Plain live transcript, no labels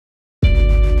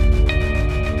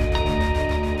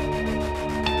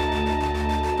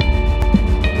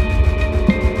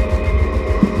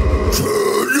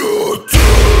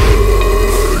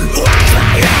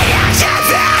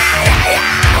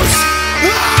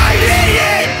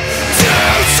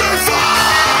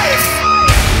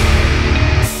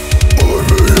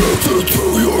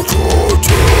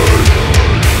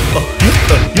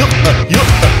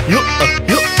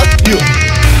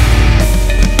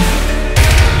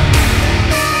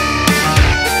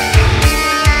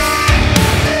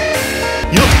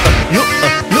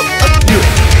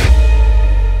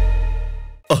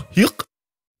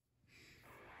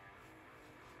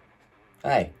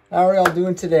How are y'all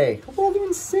doing today? Hope all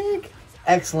doing sick.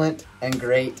 Excellent and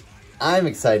great. I'm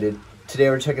excited. Today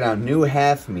we're checking out new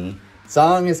Half Me.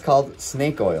 Song is called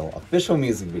Snakeoil, official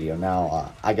music video.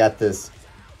 Now, I got this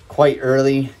quite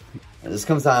early. This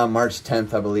comes out on March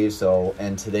 10th, I believe,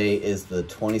 and today is the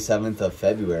 27th of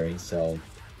February, so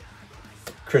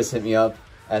Chris hit me up,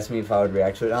 asked me if I would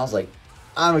react to it, and I was like,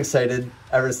 I'm excited.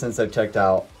 Ever since I've checked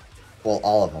out, well,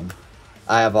 all of them.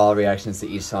 I have all reactions to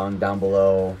each song down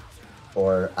below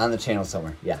or on the channel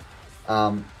somewhere, yeah.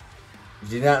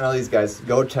 If you do not know these guys,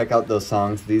 go check out those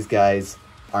songs. These guys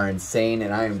are insane,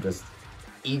 and I am just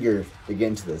eager to get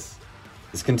into this.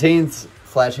 This contains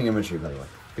flashing imagery, by the way,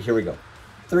 but here we go.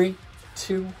 3,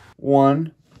 2,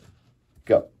 1,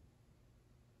 go.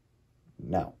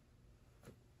 Now.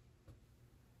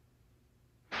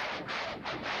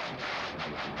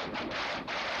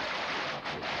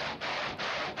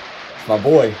 It's my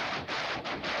boy.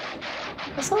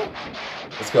 What's up?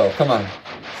 Let's go, come on.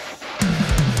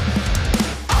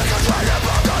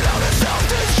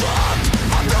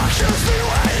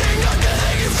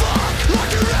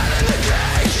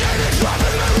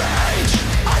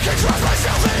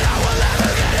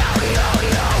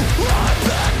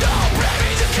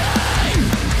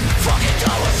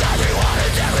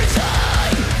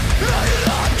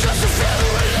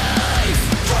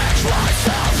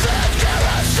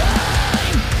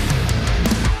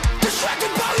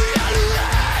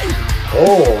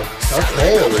 Oh,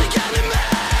 okay.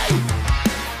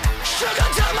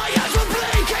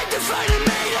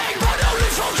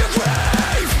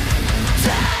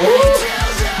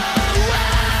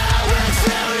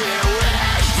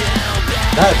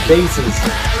 That bass is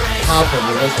popping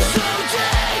in this one.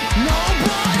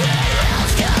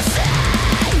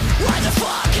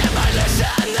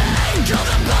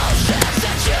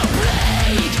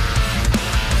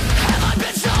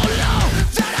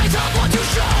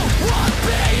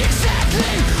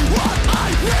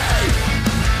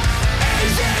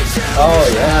 Oh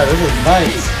yeah, this is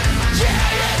nice.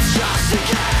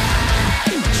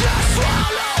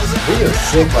 Video's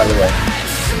sick, by the way.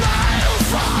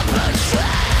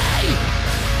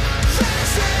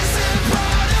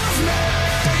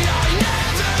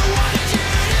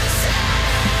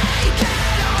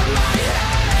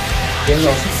 Getting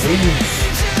those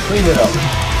clean it up.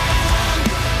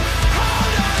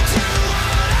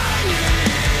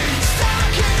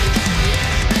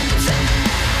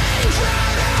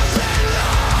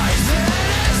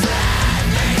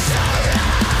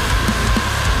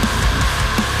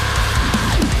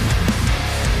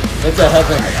 It's a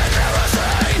heaven.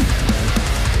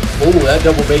 Oh, that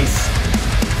double bass.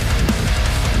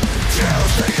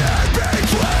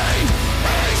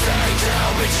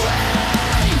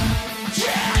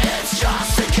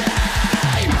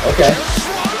 Okay.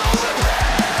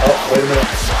 Oh, wait a minute.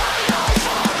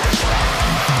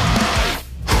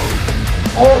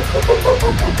 Oh.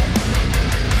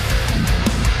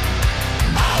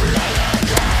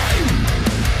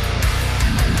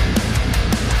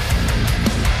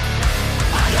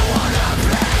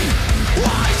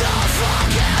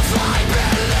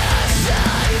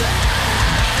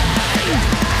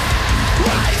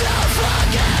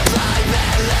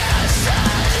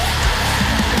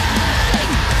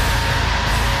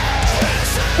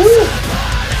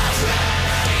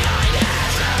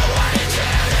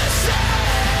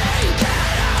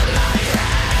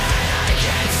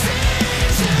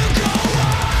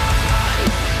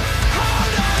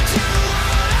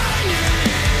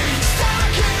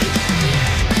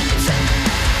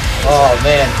 Oh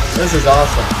man, this is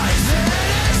awesome.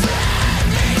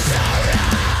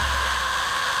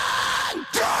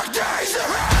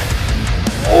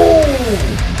 Oh!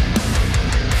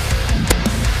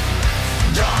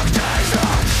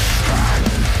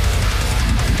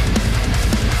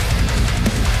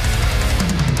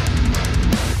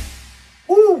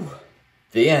 Woo!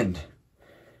 The end.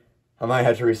 I might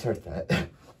have to restart that.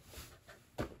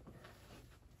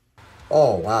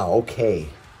 Oh wow, okay.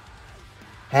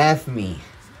 Half Me,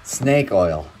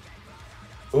 Snakeoil.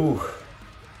 Ooh,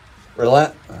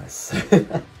 relentless.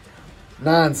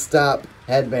 Non-stop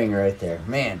headbanger right there,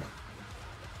 man.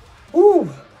 Ooh,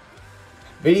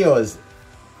 video is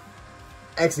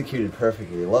executed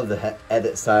perfectly. Love the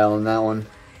edit style in that one,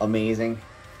 amazing.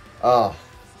 Oh,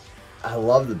 I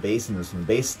love the bass in this one.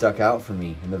 Bass stuck out for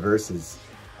me in the verses,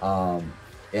 and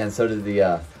so did the.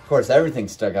 Of course, everything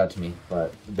stuck out to me,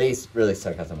 but the bass really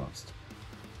stuck out the most.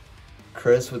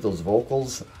 Chris with those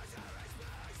vocals,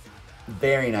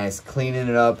 very nice, cleaning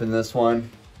it up in this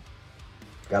one.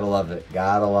 Gotta love it,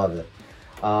 gotta love it.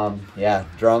 Yeah,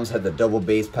 drums had the double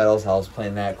bass pedals. I was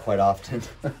playing that quite often.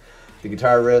 The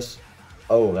guitar riffs,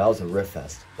 Oh, that was a riff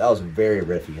fest. That was very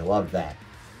riffy. I love that.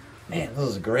 Man, this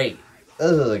was great.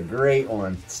 This is a great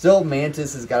one. Still,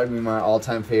 Mantis has got to be my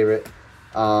all-time favorite.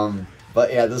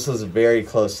 But yeah, this was a very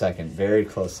close second. Very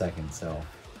close second. So,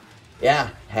 yeah,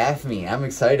 Half Me. I'm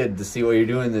excited to see what you're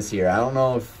doing this year. I don't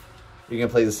know if you're going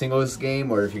to play the singles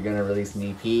game or if you're going to release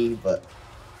an EP. But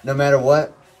no matter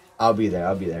what, I'll be there.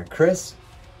 I'll be there. Chris,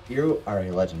 you are a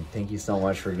legend. Thank you so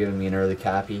much for giving me an early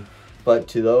copy. But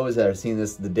to those that are seeing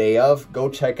this the day of, go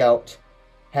check out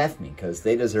Half Me, because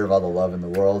they deserve all the love in the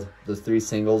world. Those 3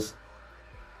 singles,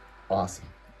 awesome.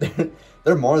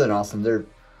 They're more than awesome. They're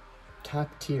top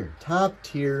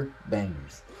tier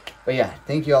bangers. But yeah,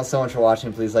 thank you all so much for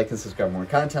watching. Please like and subscribe for more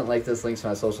content like this. Links to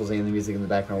my socials and the music in the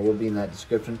background will be in that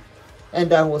description.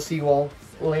 And we'll see you all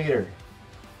later.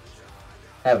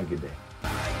 Have a good day.